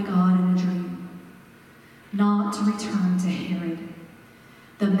warned by God in a dream not to return to Herod,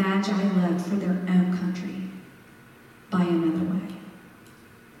 the Magi left for their own country by another way.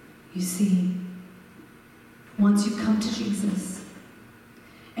 You see, once you come to Jesus,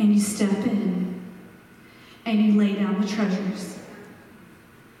 and you step in and you lay down the treasures,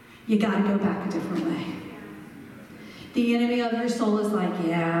 you got to go back a different way. The enemy of your soul is like,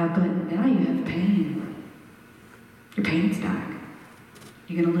 yeah, but now you have pain. Your pain's back.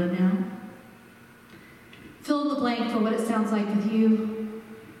 You going to live now? Fill in the blank for what it sounds like with you.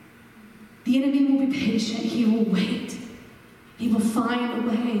 The enemy will be patient. He will wait. He will find a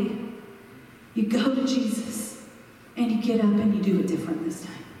way. You go to Jesus and you get up and you do it different this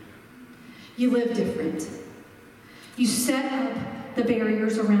time. You live different. You set up the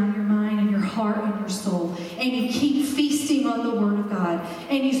barriers around your mind and your heart and your soul, and you keep feasting on the Word of God,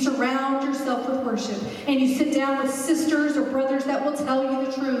 and you surround yourself with worship, and you sit down with sisters or brothers that will tell you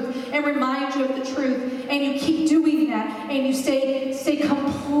the truth and remind you of the truth, and you keep doing that, and you stay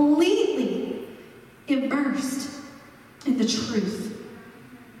completely immersed in the truth.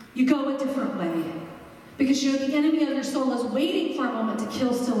 You go a different way. Because you know, the enemy of your soul is waiting for a moment to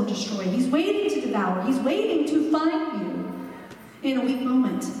kill, steal, and destroy. He's waiting to devour. He's waiting to find you in a weak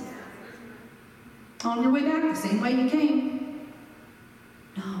moment. On your way back, the same way you came.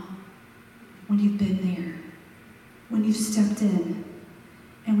 No. When you've been there, when you've stepped in,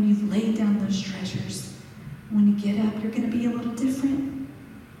 and when you've laid down those treasures, when you get up, you're going to be a little different.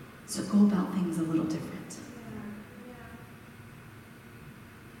 So go about things a little different.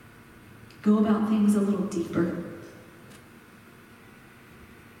 Go about things a little deeper.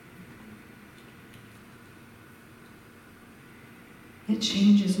 It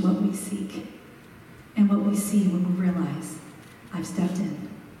changes what we seek and what we see when we realize, I've stepped in,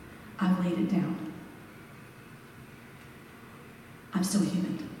 I've laid it down. I'm still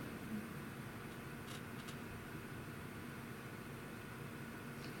human.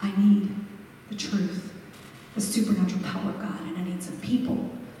 I need the truth, the supernatural power of God, and I need some people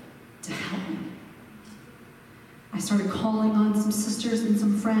to help me. I started calling on some sisters and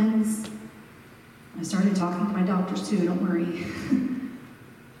some friends. I started talking to my doctors too, don't worry.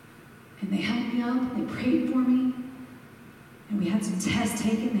 And they helped me up, they prayed for me, and we had some tests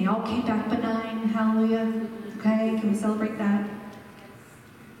taken. They all came back benign, hallelujah. Okay, can we celebrate that?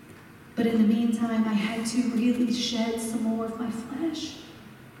 But in the meantime, I had to really shed some more of my flesh.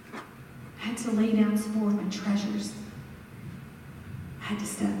 I had to lay down some more of my treasures. I had to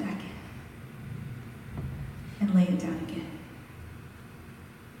step back in and lay it down again.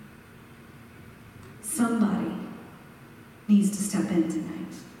 Somebody needs to step in tonight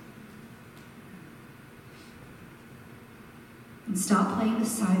and stop playing the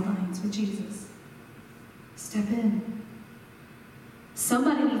sidelines with Jesus. Step in.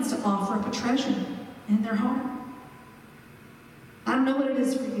 Somebody needs to offer up a treasure in their heart. I don't know what it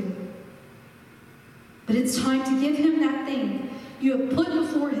is for you, but it's time to give him that thing you have put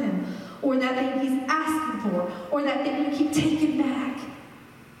before him, or that thing he's asking for, or that thing you keep taking back.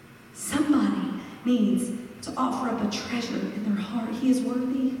 Somebody needs to offer up a treasure in their heart. He is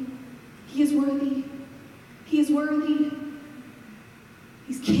worthy. He is worthy. He is worthy.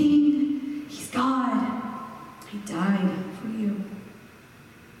 He's King. He's God. He died for you.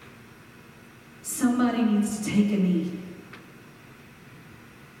 Somebody needs to take a knee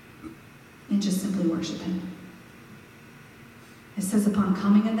and just simply worship him. It says, upon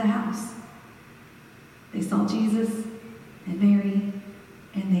coming in the house, they saw Jesus and Mary,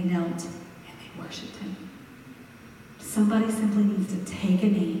 and they knelt and they worshiped him. Somebody simply needs to take a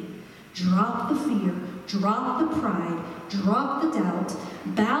knee, drop the fear, drop the pride, drop the doubt,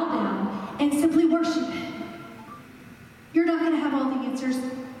 bow down, and simply worship him. You're not going to have all the answers.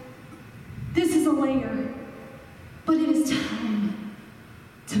 This is a layer, but it is time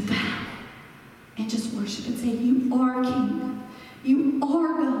to bow and just worship and say, you are King. You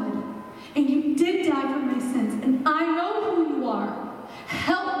are God, and you did die for my sins, and I know who you are.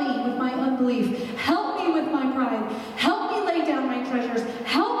 Help me with my unbelief. Help me with my pride. Help me lay down my treasures.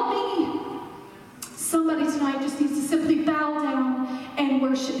 Help me. Somebody tonight just needs to simply bow down and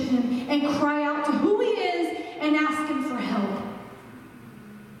worship him and cry out to who he is and ask him for help.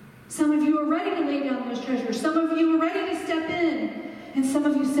 Some of you are ready to lay down those treasures. Some of you are ready to step in, and some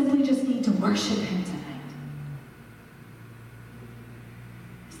of you simply just need to worship him tonight.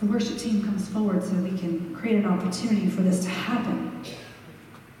 The worship team comes forward so we can create an opportunity for this to happen.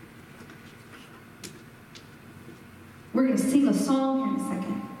 We're going to sing a song here in a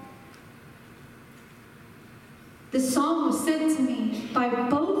second. This song was sent to me by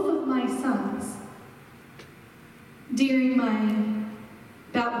both of my sons during my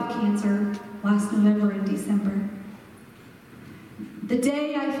bout with cancer last November and December. The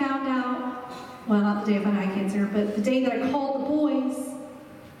day I found out, well, not the day I found out I had cancer, but the day that I called the boys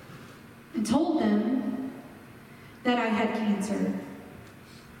and told them that I had cancer,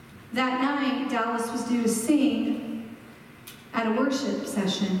 That night, Dallas was due to sing at a worship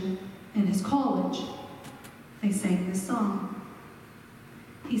session in his college. They sang this song.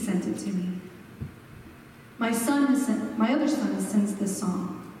 He sent it to me. My other son has sensed this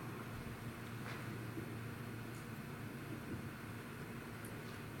song.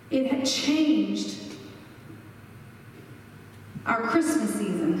 It had changed our Christmas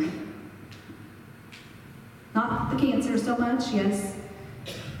season. Not the cancer so much, yes,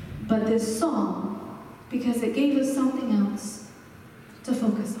 but this song, because it gave us something else to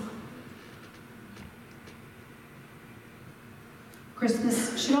focus on.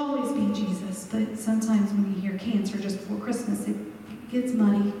 Christmas should always be Jesus, but sometimes when you hear cancer just before Christmas, it gets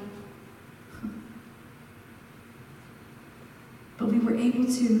muddy. But we were able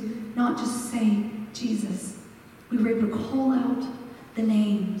to not just say Jesus, we were able to call out the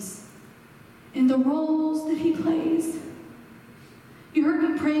names and the roles that he plays. You heard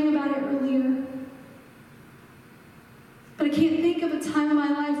me praying about it earlier. But I can't think of a time in my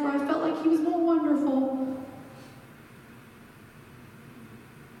life where I felt like he was more wonderful.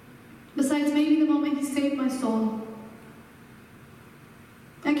 Besides maybe the moment he saved my soul.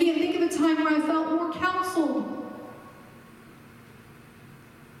 I can't think of a time where I felt more counseled.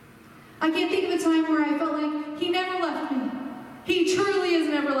 I can't think of a time where I felt like he never left me. He truly is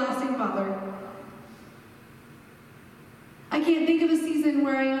an everlasting Father. I can't think of a season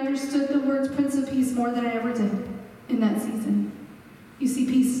where I understood the words Prince of Peace more than I ever did in that season. You see,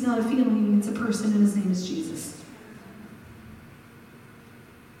 peace is not a feeling, it's a person, and his name is Jesus.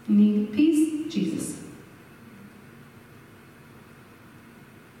 You need peace? Jesus.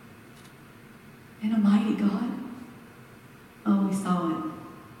 And a mighty God. Oh, we saw it.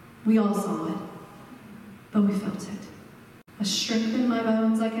 We all saw it. But we felt it. A strength in my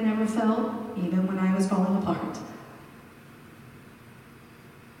bones like I never felt, even when I was falling apart.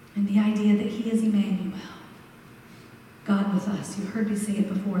 And the idea that he is Emmanuel, God with us. You heard me say it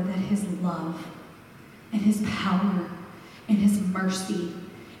before, that his love and his power and his mercy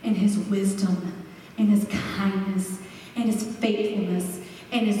and his wisdom and his kindness and his faithfulness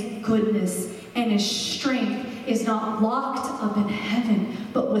and his goodness and his strength is not locked up in heaven,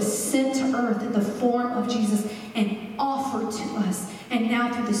 but was sent to earth in the form of Jesus and offered to us, and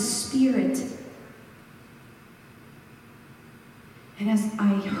now through the Spirit. And as I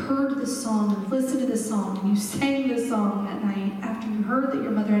heard the song and listened to the song, and you sang the song that night after you heard that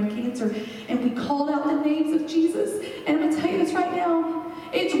your mother had cancer, and we called out the names of Jesus, and I'm going to tell you this right now,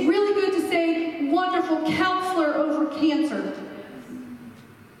 it's really good to say wonderful counselor over cancer.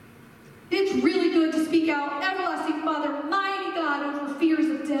 It's really good to speak out everlasting Father, mighty God over fears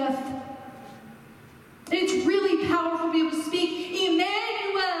of death. It's really powerful to be able to speak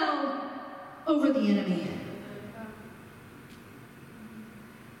Emmanuel over the enemy.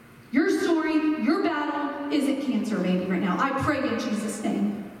 Your story, your battle isn't cancer maybe right now. I pray in Jesus'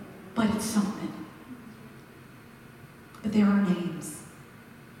 name, but it's something. But there are names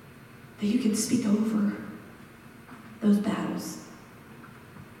that you can speak over those battles.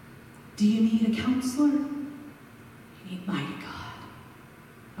 Do you need a counselor? You need mighty God,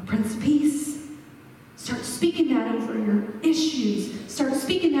 a Prince of Peace. Start speaking that over your issues. Start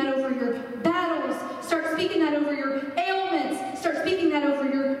speaking that over your battles. Start speaking that over your ailments. Start speaking that over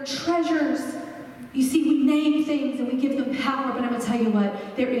your treasures. You see, we name things and we give them power, but I'm going to tell you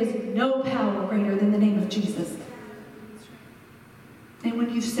what, there is no power greater than the name of Jesus. And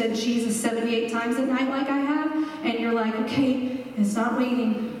when you've said Jesus 78 times at night like I have, and you're like, okay, it's not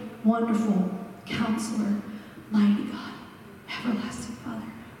waiting. Wonderful Counselor, mighty God, everlasting Father,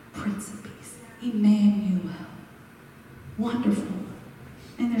 Prince of Peace, Emmanuel. Wonderful.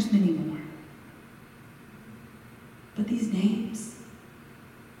 And there's many more. But these names,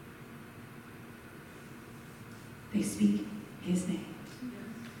 they speak his name.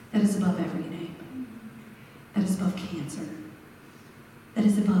 That is above every name. That is above cancer. That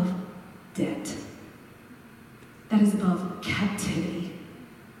is above debt. That is above captivity.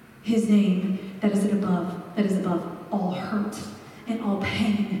 His name that is above all hurt and all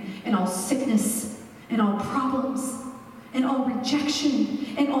pain and all sickness and all problems and all rejection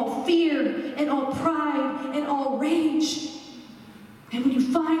and all fear and all pride and all rage. And when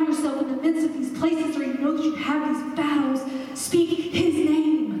you find yourself in the midst of these places where you know that you have these battles, speak his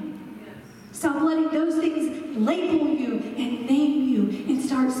name. Stop letting those things label you and name you and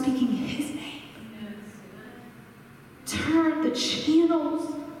start speaking his name. Turn the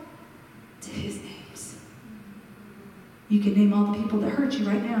channels to his names. You can name all the people that hurt you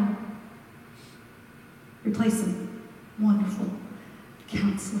right now. Replace them. Wonderful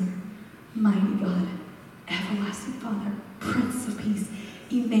Counselor, mighty God, everlasting Father, Prince of Peace,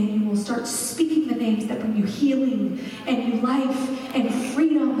 Emmanuel. Start speaking the names that bring you healing and new life and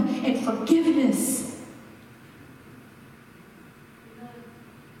freedom and forgiveness.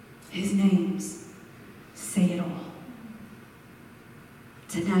 His names say it all.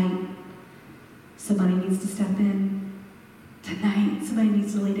 Tonight, somebody needs to step in. Tonight, somebody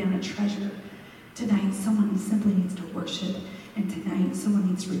needs to lay down a treasure. Tonight, someone simply needs to worship. And tonight, someone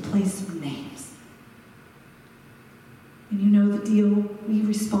needs to replace some names. And you know the deal. We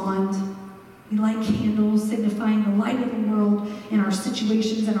respond. We light candles, signifying the light of the world in our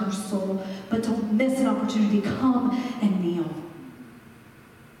situations and our soul. But don't miss an opportunity. Come and kneel.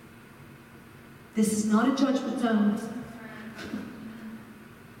 This is not a judgment zone.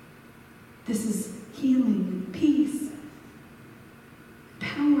 This is healing, peace,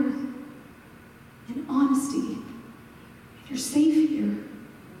 power, and honesty. And you're safe here.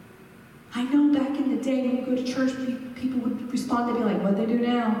 I know back in the day when you go to church, people would respond, they'd be like, what do they do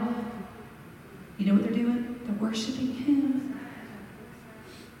now? You know what they're doing? They're worshiping Him.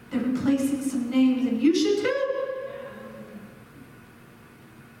 They're replacing some names, and you should too.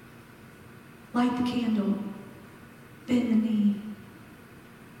 Light the candle, bend the knee,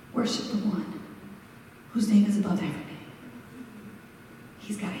 worship the one whose name is above every name.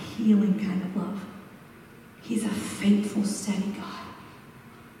 He's got a healing kind of love. He's a faithful, steady God.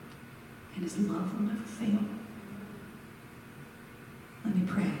 And His love will never fail. Let me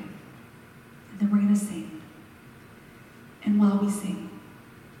pray. And then we're going to sing. And while we sing,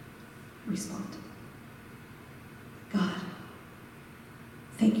 respond. God,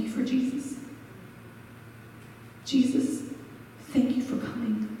 thank you for Jesus. Jesus, thank you for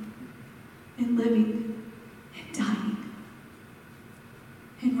coming and living and dying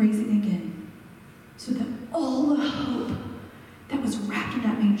and raising again so that all the hope that was wrapped in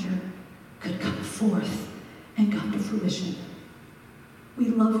that manger could come forth and come to fruition. We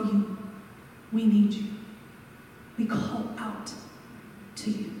love you. We need you. We call out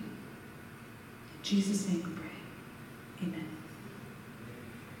to you. In Jesus' name we pray. Amen.